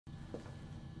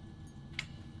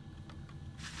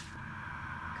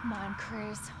Come on,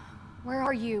 Chris. Where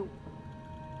are you?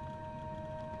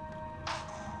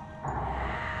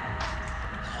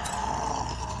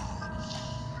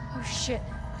 Oh shit.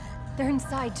 They're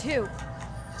inside too.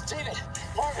 David!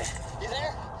 Marvin! You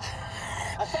there?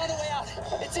 I found a way out.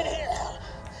 It's in here.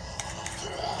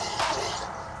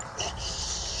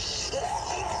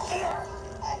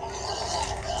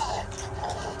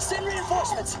 Send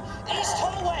reinforcements! East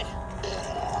hallway!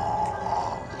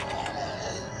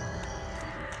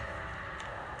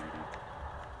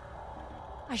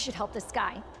 I should help this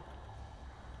guy.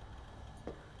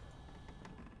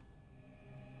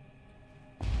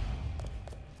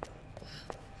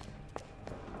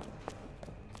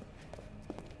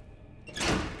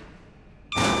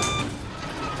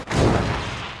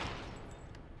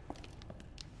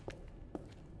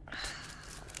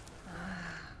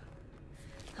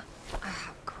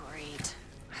 Great.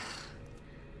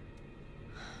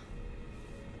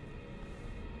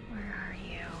 Where are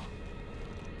you?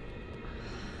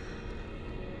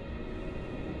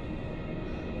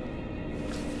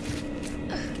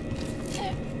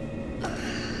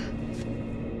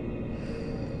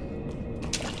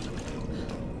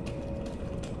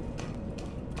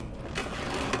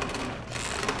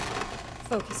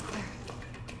 Focus, Claire.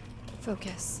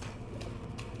 Focus.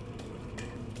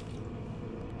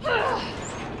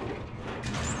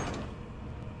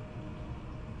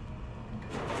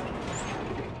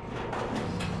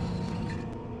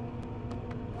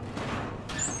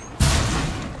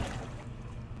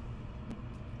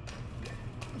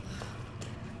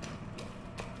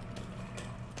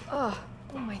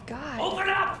 Oh my God. Open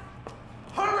up!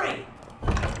 Hurry!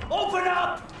 Open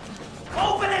up!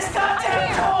 Open this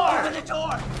goddamn door! Open the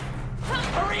door!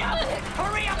 Hurry up!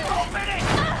 Hurry up! Open it!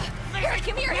 Here,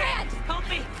 give me your hand! Help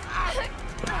me!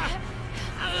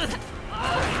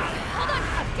 Hold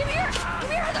on! Give me your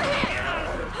other hand!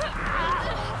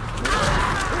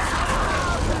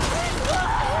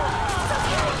 It's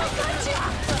okay, I got you!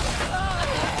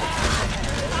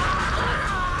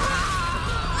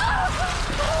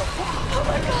 Oh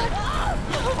my God!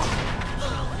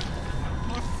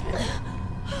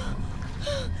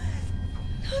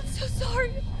 I'm so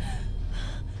sorry.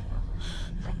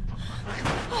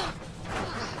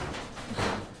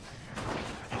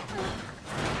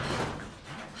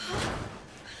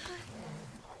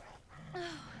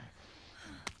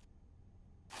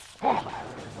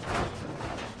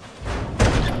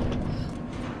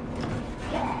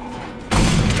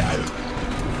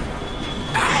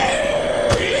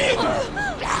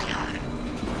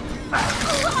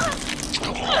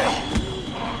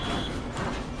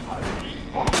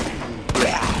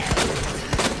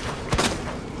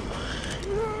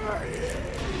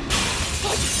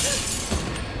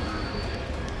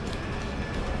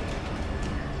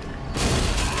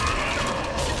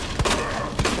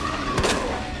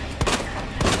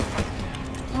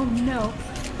 Oh no.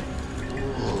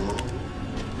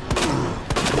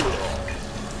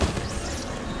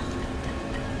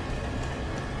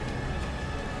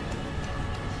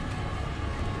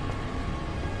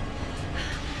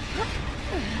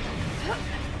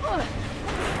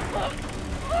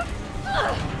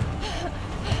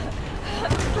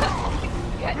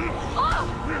 Get off!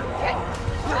 Get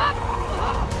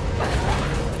off!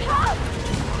 Help!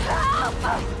 Help!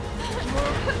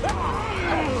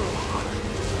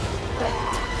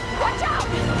 Watch out!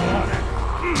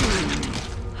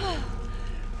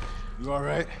 You all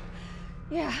right?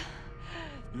 Yeah.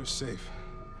 You're safe.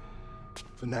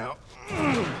 For now.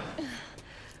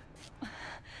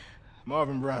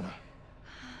 Marvin Browner.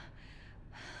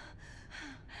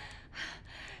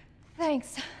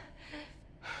 Thanks.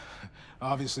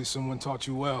 Obviously someone taught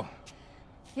you well.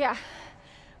 Yeah.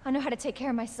 I know how to take care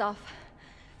of myself.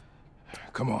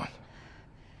 Come on.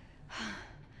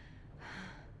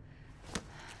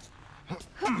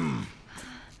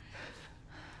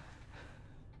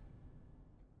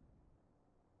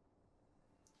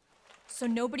 So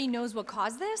nobody knows what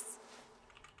caused this?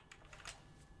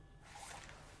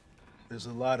 There's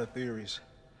a lot of theories.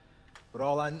 But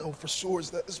all I know for sure is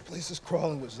that this place is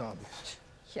crawling with zombies.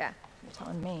 Yeah, you're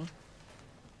telling me.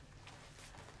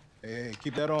 Hey,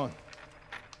 keep that on.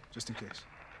 Just in case.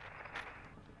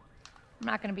 I'm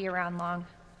not gonna be around long.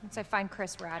 Once I find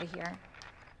Chris, we're out of here.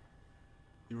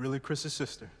 You really Chris's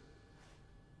sister?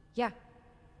 Yeah.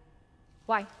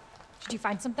 Why? Did you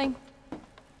find something?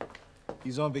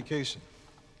 He's on vacation.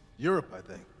 Europe, I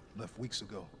think. Left weeks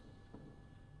ago.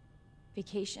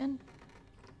 Vacation?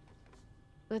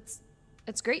 It's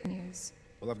great news.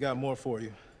 Well, I've got more for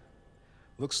you.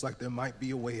 Looks like there might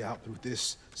be a way out through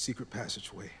this secret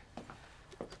passageway.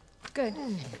 Good.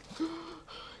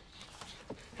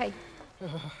 Hey.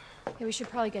 Hey, we should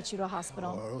probably get you to a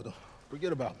hospital. Oh,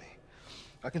 forget about me.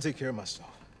 I can take care of myself.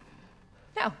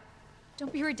 No.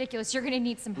 Don't be ridiculous. You're gonna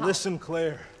need some help. Listen,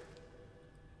 Claire.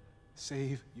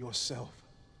 Save yourself.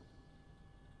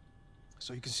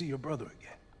 So you can see your brother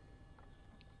again.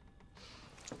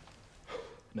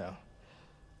 Now,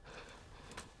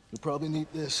 you'll probably need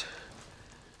this.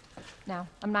 No,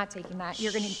 I'm not taking that.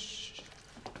 You're gonna...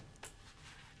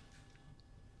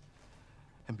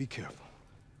 And be careful.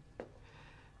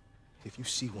 If you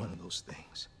see one of those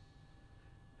things,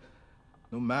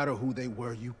 no matter who they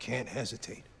were, you can't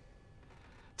hesitate.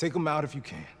 Take them out if you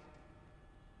can.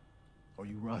 Or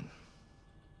you run.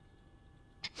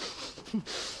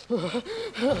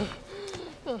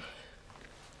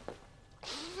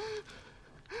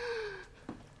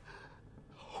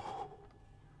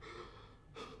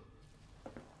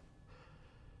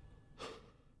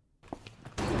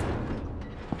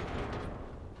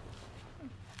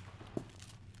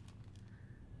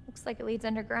 Looks like it leads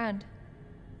underground.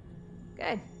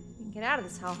 Good. We can get out of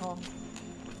this hellhole.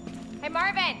 Hey,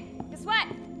 Marvin! Guess what?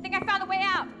 I think I found the way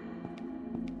out!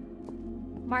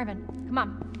 Marvin, come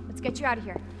on. Let's get you out of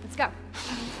here. Let's go.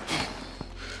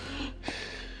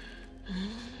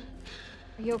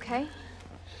 Are you okay?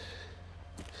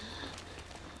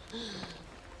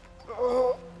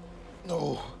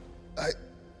 No.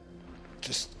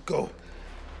 Just go.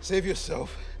 Save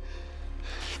yourself.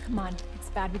 Come on. It's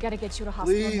bad. We gotta get you to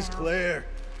hospital Please, now. Claire.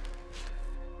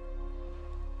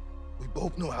 We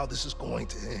both know how this is going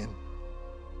to end.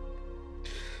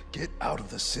 Get out of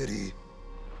the city.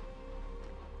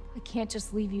 I can't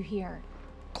just leave you here.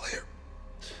 Claire,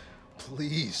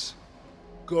 please,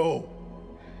 go.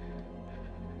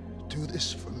 Do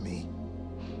this for me.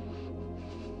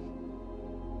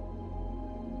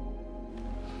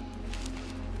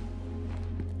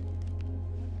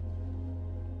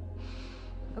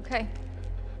 Okay.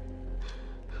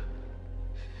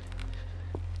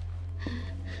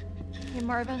 Hey,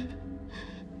 Marvin.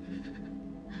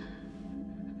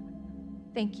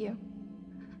 Thank you.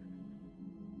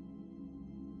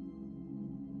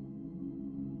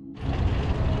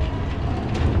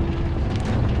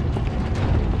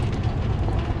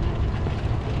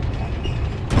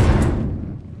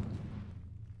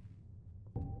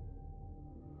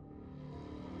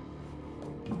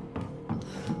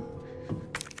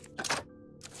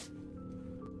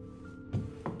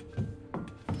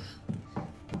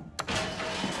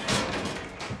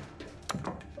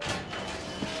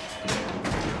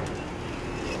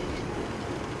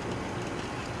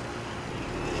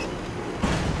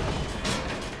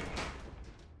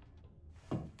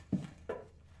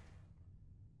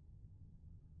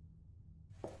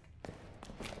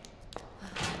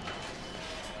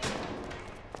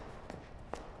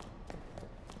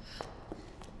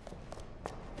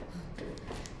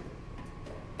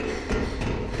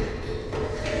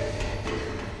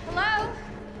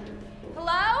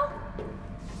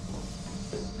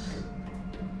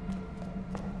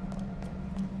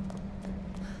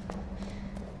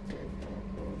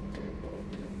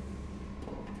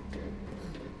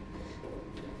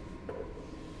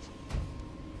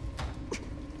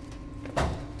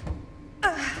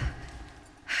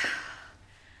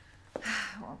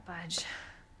 Budge.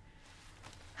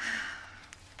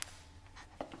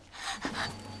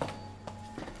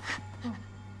 Oh.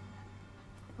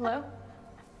 Hello?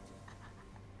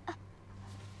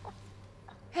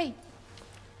 Hey.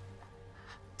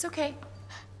 It's okay.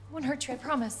 I won't hurt you, I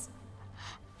promise.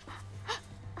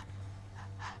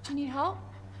 Do you need help?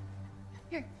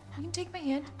 Here, you can take my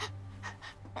hand.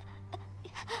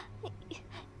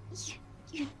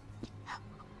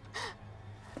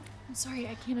 I'm sorry,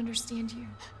 I can't understand you.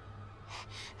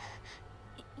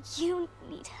 You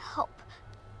need help.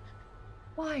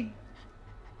 Why?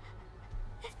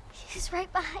 He's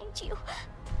right behind you.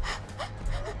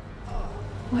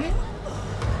 What?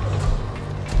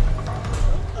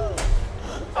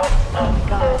 Oh,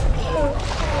 God.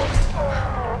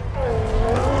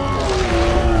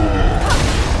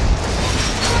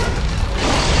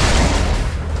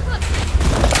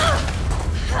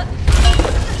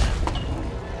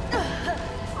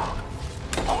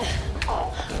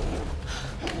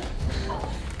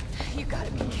 You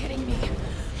gotta be kidding me.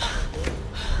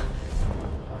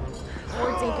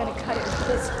 Words ain't gonna cut it with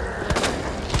this.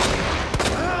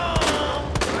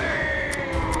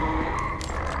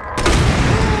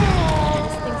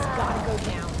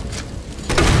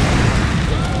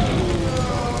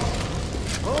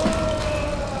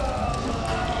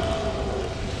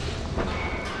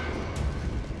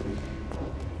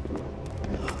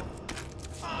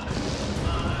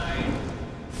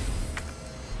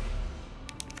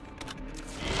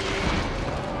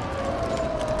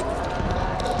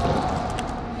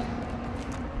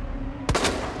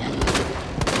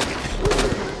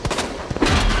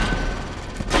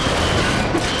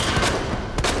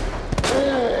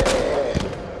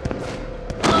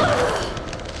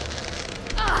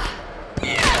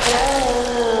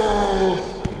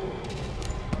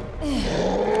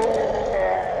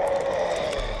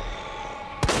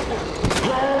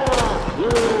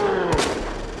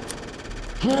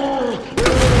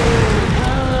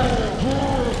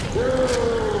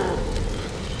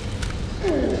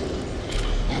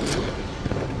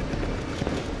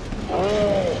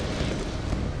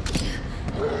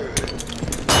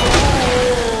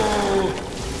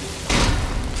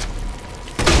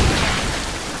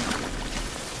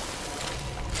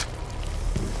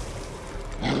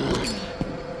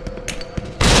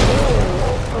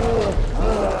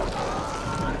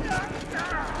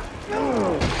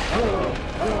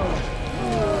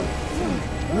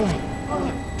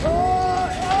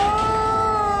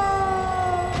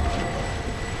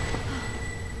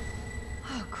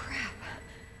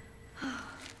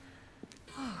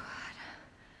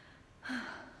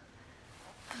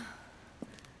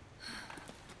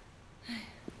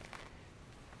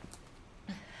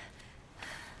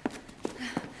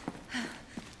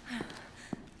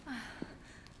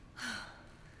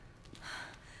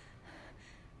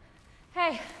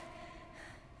 Hey,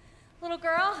 little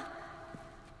girl.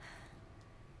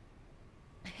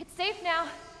 It's safe now.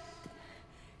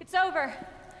 It's over.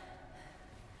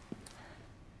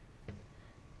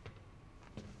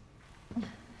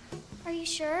 Are you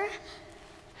sure?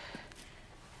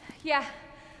 Yeah,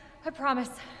 I promise.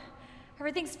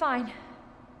 Everything's fine.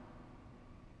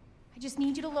 I just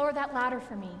need you to lower that ladder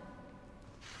for me.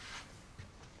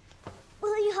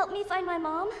 Will you help me find my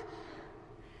mom?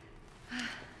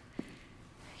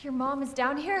 Your mom is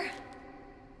down here?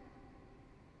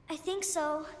 I think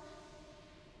so.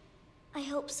 I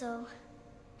hope so.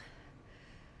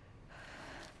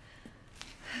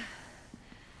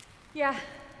 Yeah.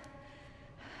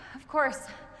 Of course.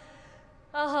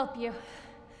 I'll help you.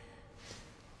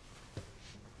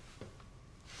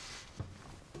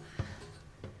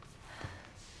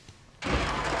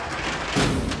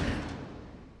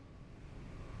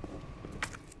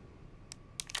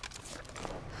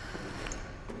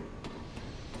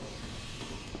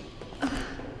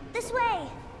 This way!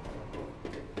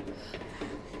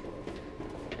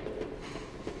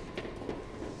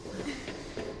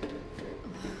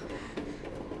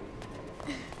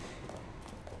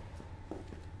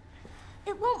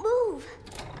 It won't move.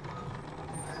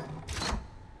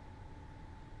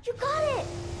 You got it!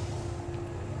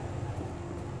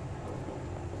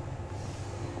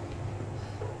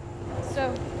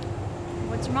 So,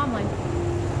 what's your mom like?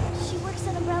 She works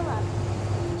at Umbrella.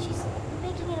 She's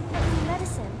making an important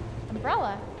medicine.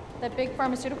 Umbrella? That big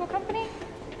pharmaceutical company?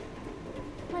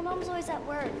 My mom's always at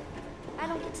work. I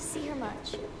don't get to see her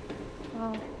much.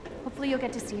 Well, hopefully you'll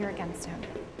get to see her again soon.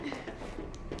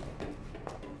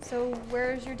 So,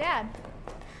 where's your dad?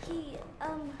 He,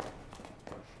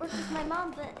 worked with my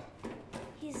mom, but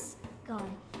he's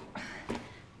gone.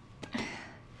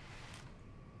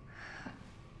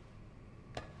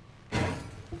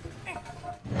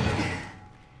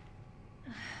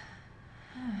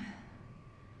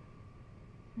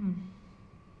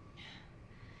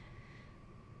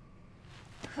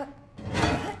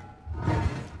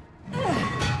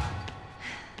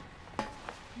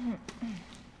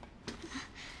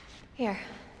 Here.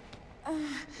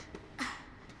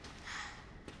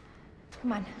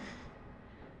 Come on.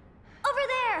 Over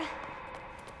there!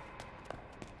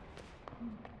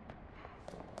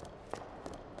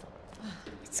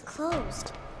 It's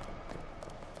closed.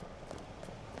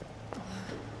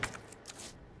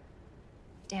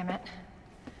 Damn it.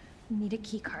 We need a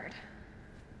key card.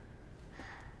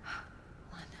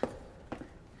 Hold on.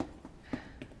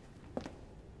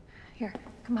 Here,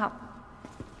 come help.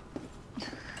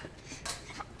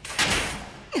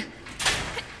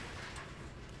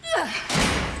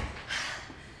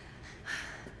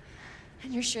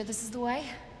 And you're sure this is the way?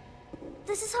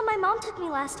 This is how my mom took me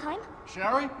last time.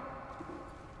 Sherry?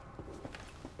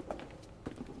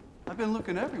 I've been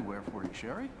looking everywhere for you,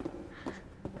 Sherry.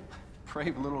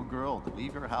 Brave little girl to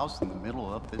leave your house in the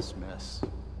middle of this mess.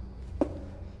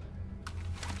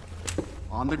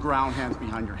 On the ground, hands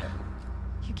behind your head.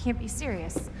 You can't be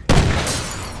serious.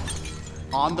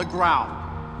 On the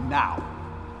ground, now.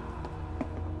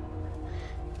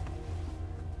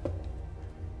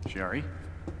 Sherry,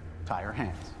 tie her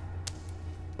hands.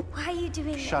 Why are you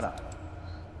doing this? Shut up.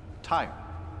 Tie her.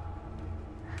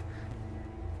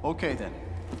 Okay then.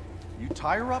 You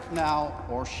tie her up now,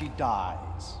 or she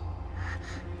dies.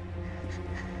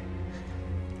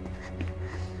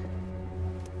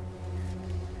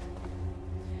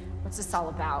 What's this all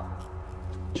about?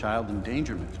 Child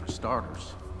endangerment, for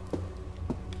starters.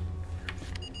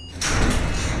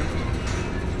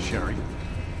 Sherry,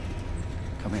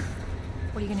 come here.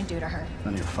 What are you gonna do to her?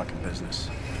 None of your fucking business.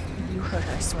 You hurt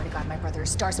her, I swear to God, my brother is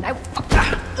stars and I will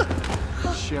fuck.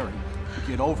 Sherry,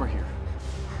 get over here.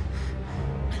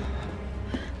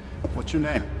 What's your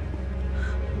name?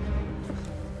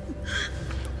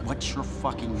 What's your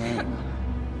fucking name?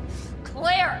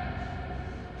 Claire!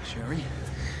 Sherry,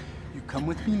 you come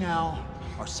with me now,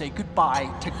 or say goodbye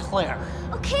to Claire.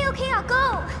 Okay, I'll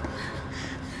go.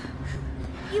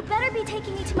 You better be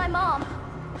taking me to my mom.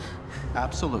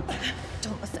 Absolutely.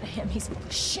 Don't listen to him, he's full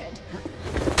of shit.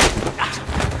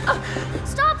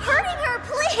 Stop hurting her,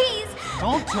 please!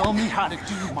 Don't tell me how to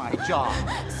do my job.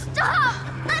 Stop!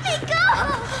 Let me go!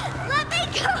 Let me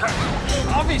go!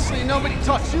 Obviously, nobody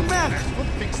taught you manners. We'll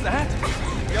fix that.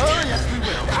 Oh, yes, we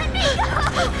will. Let me go!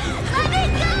 Let me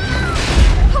go!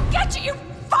 I'll get you, you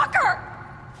fucker!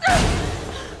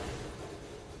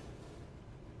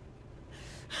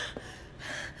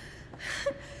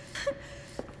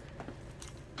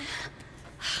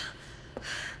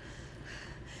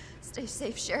 Stay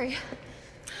safe, Sherry.